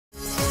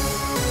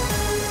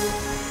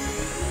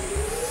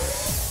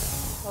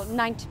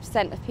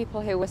90% of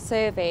people who were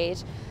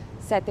surveyed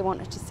said they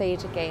wanted to see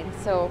it again.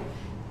 So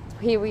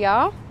here we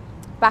are,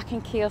 back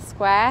in Keel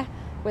Square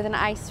with an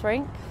ice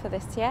rink for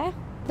this year.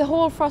 The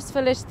whole Frost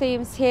Village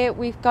themes here,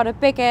 we've got a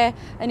bigger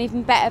and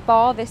even better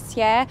bar this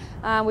year.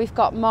 We've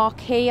got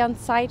marquee on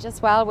site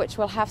as well, which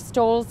will have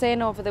stalls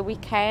in over the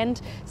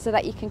weekend so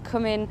that you can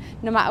come in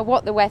no matter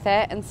what the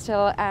weather and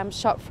still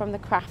shop from the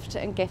craft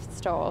and gift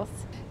stores.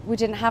 We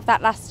didn't have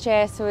that last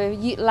year, so we're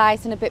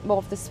utilising a bit more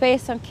of the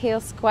space on Keel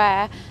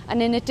Square.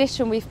 And in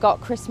addition, we've got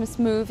Christmas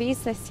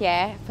movies this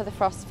year for the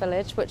Frost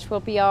Village, which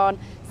will be on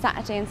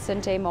Saturday and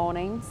Sunday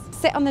mornings.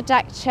 Sit on the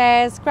deck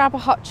chairs, grab a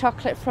hot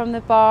chocolate from the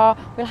bar.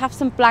 We'll have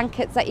some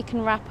blankets that you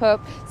can wrap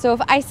up. So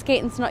if ice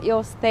skating's not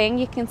your thing,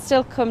 you can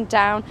still come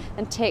down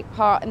and take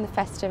part in the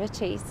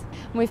festivities.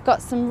 And we've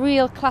got some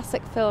real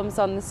classic films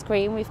on the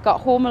screen. We've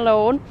got Home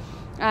Alone,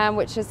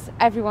 which is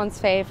everyone's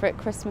favourite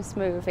Christmas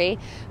movie.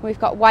 We've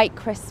got White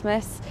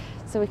Christmas,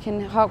 so we can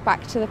hark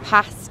back to the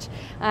past.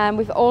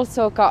 We've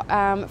also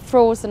got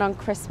Frozen on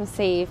Christmas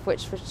Eve,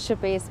 which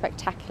should be a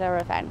spectacular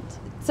event.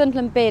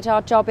 Sunderland Bid,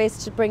 our job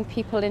is to bring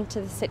people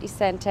into the city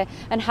centre,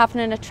 and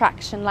having an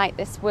attraction like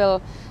this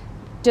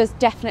does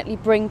definitely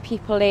bring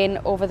people in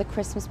over the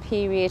Christmas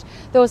period.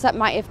 Those that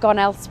might have gone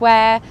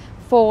elsewhere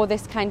for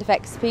this kind of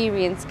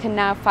experience can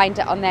now find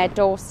it on their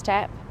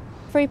doorstep.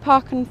 Free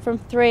parking from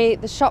 3,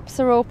 the shops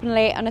are open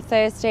late on a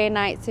Thursday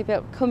night, so you'll be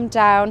able to come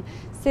down,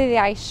 see the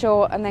ice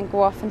show and then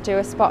go off and do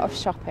a spot of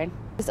shopping.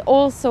 There's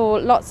also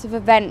lots of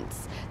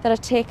events that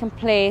are taking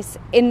place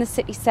in the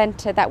city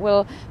centre that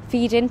will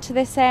feed into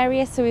this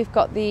area. So we've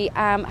got the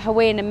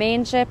Away in a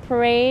Manger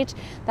parade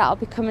that'll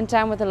be coming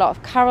down with a lot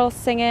of carol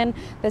singing.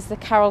 There's the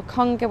Carol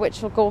Conga,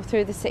 which will go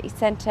through the city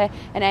centre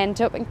and end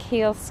up in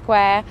Keel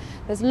Square.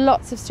 There's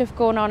lots of stuff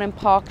going on in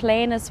Park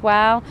Lane as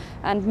well,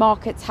 and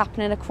markets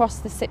happening across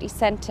the city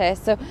centre.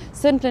 So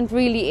Sunderland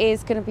really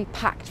is going to be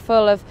packed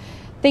full of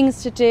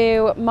things to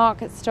do,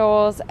 market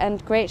stalls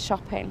and great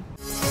shopping.